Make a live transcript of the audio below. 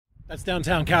That's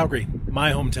downtown Calgary,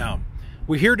 my hometown.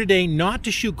 We're here today not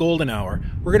to shoot golden hour.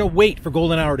 We're going to wait for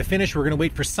golden hour to finish. We're going to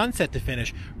wait for sunset to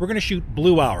finish. We're going to shoot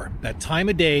blue hour, that time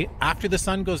of day after the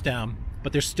sun goes down,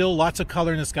 but there's still lots of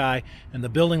color in the sky and the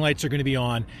building lights are going to be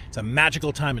on. It's a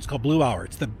magical time. It's called blue hour.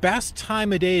 It's the best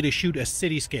time of day to shoot a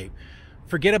cityscape.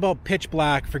 Forget about pitch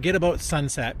black, forget about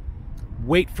sunset.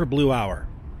 Wait for blue hour.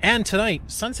 And tonight,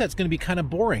 sunset's going to be kind of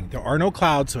boring. There are no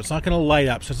clouds, so it's not going to light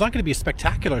up. So it's not going to be a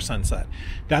spectacular sunset.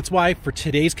 That's why for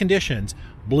today's conditions,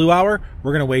 blue hour,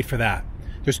 we're going to wait for that.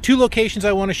 There's two locations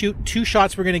I want to shoot, two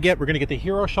shots we're going to get. We're going to get the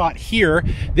hero shot here.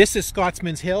 This is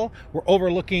Scotsman's Hill. We're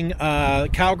overlooking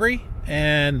Calgary,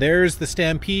 and there's the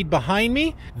Stampede behind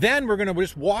me. Then we're going to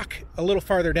just walk a little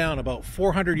farther down, about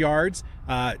 400 yards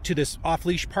to this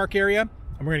off-leash park area.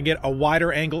 And we're going to get a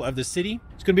wider angle of the city.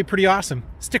 It's going to be pretty awesome.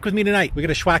 Stick with me tonight. We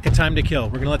got a schwack of time to kill.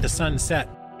 We're going to let the sun set.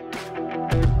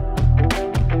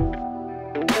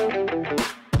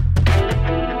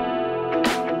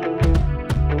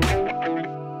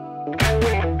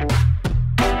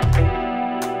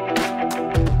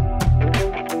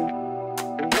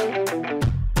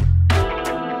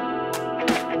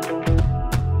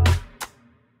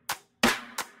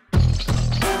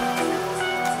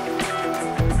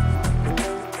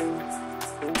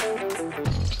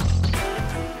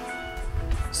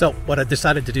 So what I've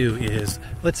decided to do is,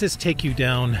 let's just take you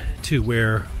down to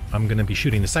where I'm going to be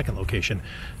shooting the second location.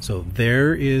 So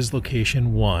there is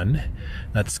location one,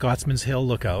 that's Scotsman's Hill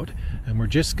Lookout, and we're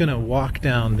just going to walk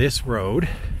down this road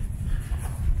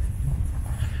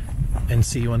and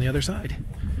see you on the other side.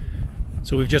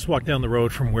 So we've just walked down the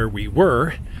road from where we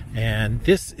were, and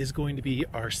this is going to be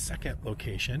our second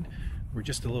location. We're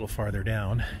just a little farther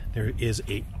down. There is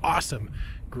an awesome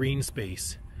green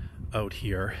space out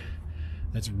here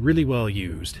that's really well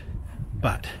used,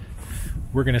 but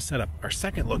we're going to set up our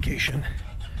second location.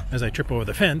 As I trip over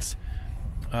the fence,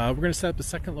 we're going to set up the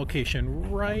second location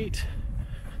right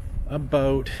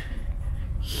about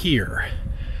here,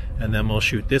 and then we'll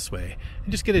shoot this way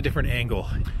and just get a different angle.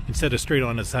 Instead of straight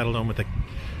on the Saddle Dome with the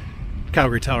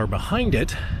Calgary Tower behind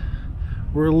it,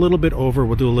 we're a little bit over.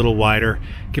 We'll do a little wider,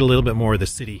 get a little bit more of the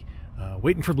city.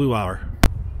 Waiting for blue hour.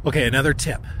 Okay, another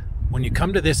tip. When you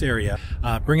come to this area,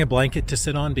 bring a blanket to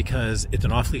sit on because it's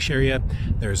an off-leash area.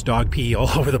 There's dog pee all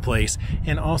over the place.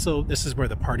 And also, this is where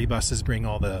the party buses bring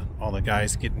all the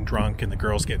guys getting drunk and the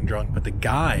girls getting drunk. But the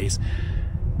guys,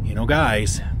 you know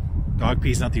guys, dog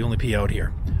pee's not the only pee out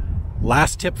here.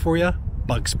 Last tip for you,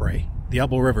 bug spray. The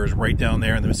Elbow River is right down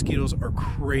there and the mosquitoes are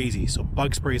crazy. So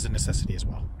bug spray is a necessity as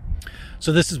well.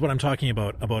 So this is what I'm talking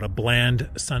about a bland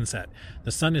sunset.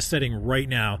 The sun is setting right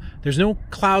now. There's no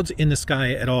clouds in the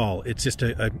sky at all. It's just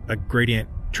a gradient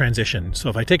transition. So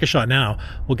if I take a shot now,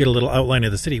 we'll get a little outline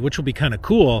of the city, which will be kind of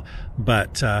cool,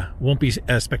 but won't be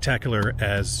as spectacular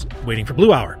as waiting for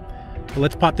blue hour. But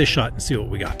let's pop this shot and see what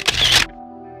we got.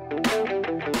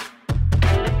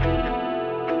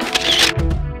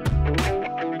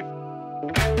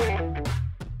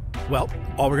 Well,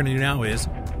 all we're going to do now is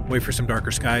wait for some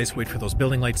darker skies, wait for those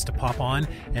building lights to pop on,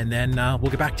 and then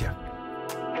we'll get back to you.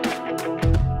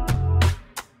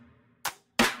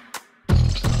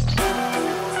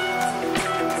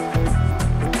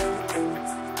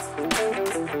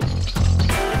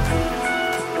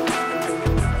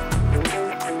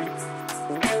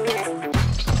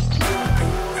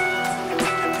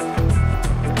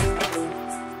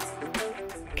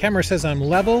 Camera says I'm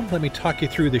level. Let me talk you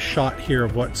through the shot here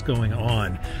of what's going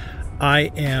on.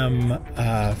 I am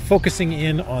focusing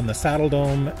in on the Saddle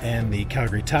Dome and the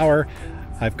Calgary Tower.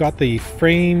 I've got the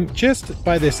frame just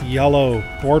by this yellow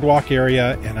boardwalk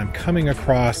area, and I'm coming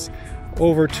across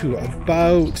over to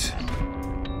about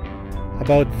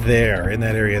there, in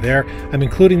that area there. I'm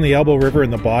including the Elbow River in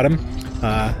the bottom.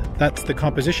 That's the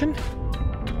composition.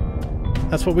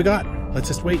 That's what we got. Let's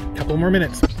just wait a couple more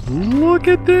minutes. Look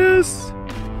at this!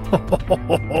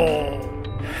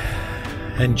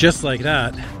 And just like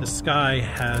that, the sky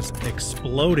has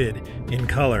exploded in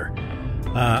color.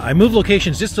 I moved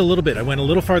locations just a little bit. I went a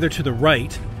little farther to the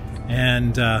right,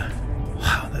 and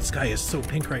wow, that sky is so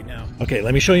pink right now. Okay,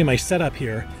 let me show you my setup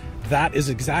here. That is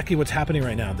exactly what's happening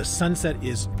right now. The sunset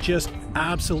is just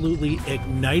absolutely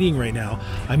igniting right now.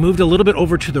 I moved a little bit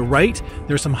over to the right.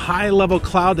 There's some high-level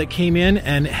cloud that came in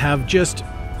and have just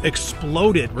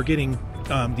exploded. We're getting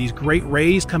these great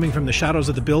rays coming from the shadows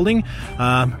of the building.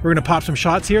 We're going to pop some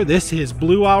shots here. This is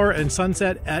blue hour and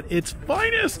sunset at its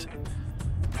finest.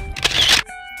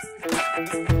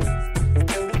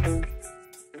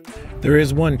 There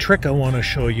is one trick I want to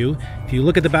show you. If you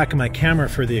look at the back of my camera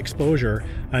for the exposure,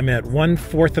 I'm at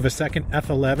 1/4 of a second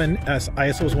f11 as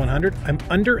ISO's 100. I'm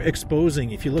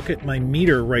underexposing. If you look at my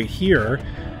meter right here,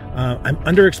 I'm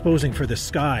underexposing for the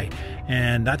sky,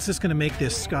 and that's just going to make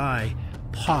this sky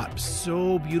pop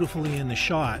so beautifully in the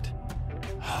shot.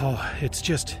 Oh,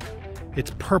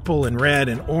 it's purple and red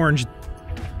and orange.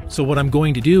 So what I'm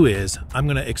going to do is I'm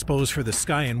going to expose for the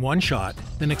sky in one shot,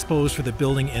 then expose for the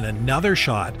building in another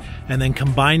shot, and then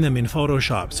combine them in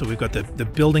Photoshop. So we've got the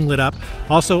building lit up.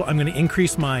 Also, I'm going to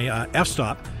increase my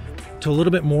f-stop to a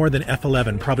little bit more than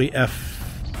f11, probably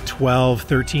f12,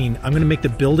 13. I'm going to make the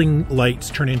building lights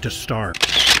turn into stars.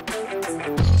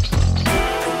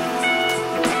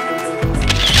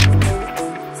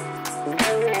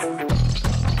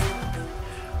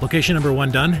 Location number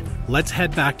 1 done. Let's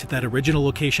head back to that original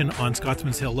location on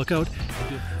Scotsman's Hill Lookout.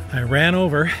 I ran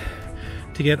over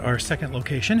to get our second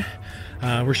location.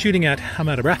 We're shooting at, I'm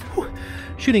out of breath,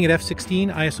 shooting at f16,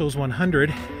 ISO's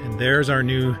 100, and there's our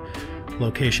new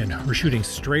location. We're shooting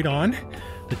straight on.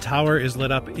 The tower is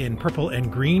lit up in purple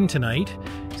and green tonight.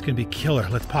 It's gonna be killer.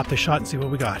 Let's pop the shot and see what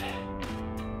we got.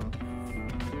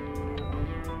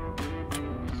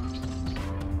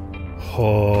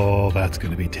 Oh, that's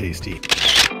gonna be tasty.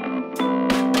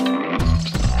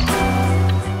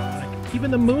 Even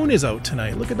the moon is out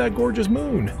tonight. Look at that gorgeous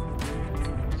moon.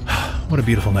 What a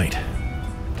beautiful night.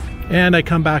 And I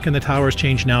come back and the tower's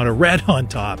changed now to red on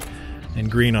top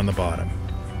and green on the bottom.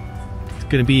 It's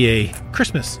gonna be a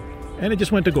Christmas, and it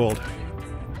just went to gold.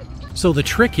 So the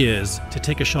trick is to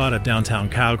take a shot of downtown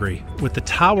Calgary with the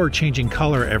tower changing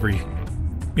color every,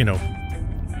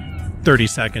 30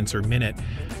 seconds or minute.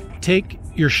 Take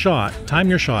your shot, time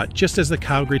your shot just as the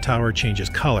Calgary tower changes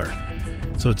color.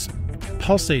 So it's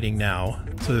pulsating now,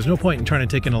 so there's no point in trying to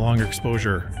take in a longer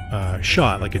exposure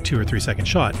shot, like a 2 or 3 second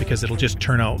shot, because it'll just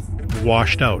turn out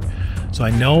washed out. So I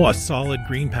know a solid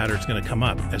green pattern is going to come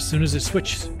up. As soon as it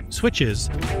switches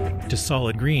to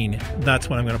solid green, that's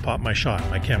when I'm going to pop my shot.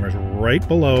 My camera's right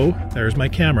below. There's my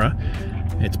camera.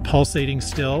 It's pulsating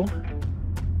still.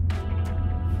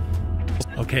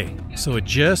 Okay, so it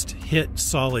just hit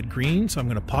solid green, so I'm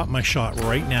going to pop my shot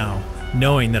right now,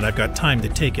 knowing that I've got time to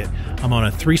take it. I'm on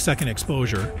a 3-second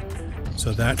exposure,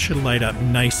 so that should light up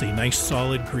nicely. Nice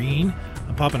solid green.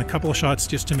 I'm popping a couple of shots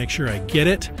just to make sure I get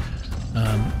it.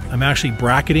 I'm actually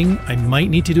bracketing. I might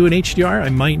need to do an HDR, I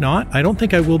might not. I don't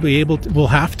think I will be able to, we'll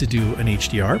have to do an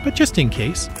HDR, but just in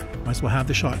case, might as well have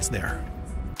the shots there.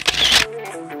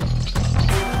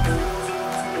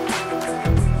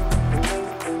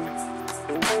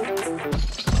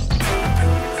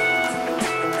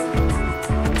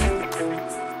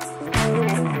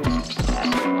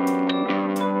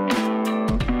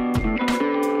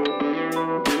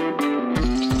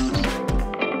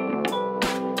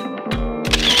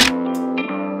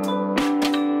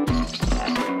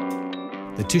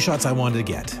 The 2 shots I wanted to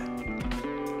get.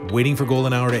 Waiting for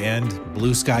golden hour to end,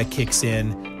 blue sky kicks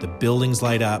in, the buildings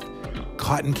light up,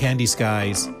 cotton candy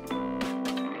skies.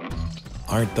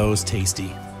 Aren't those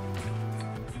tasty?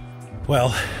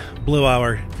 Well, blue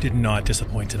hour did not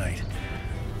disappoint tonight.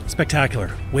 Spectacular.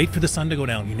 Wait for the sun to go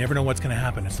down. You never know what's going to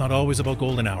happen. It's not always about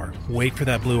golden hour. Wait for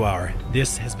that blue hour.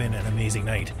 This has been an amazing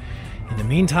night. In the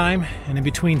meantime, and in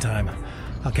between time,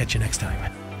 I'll catch you next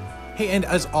time. Hey, and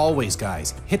as always,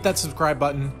 guys, hit that subscribe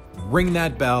button, ring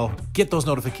that bell, get those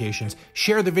notifications,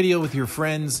 share the video with your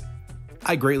friends.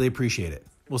 I greatly appreciate it.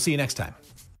 We'll see you next time.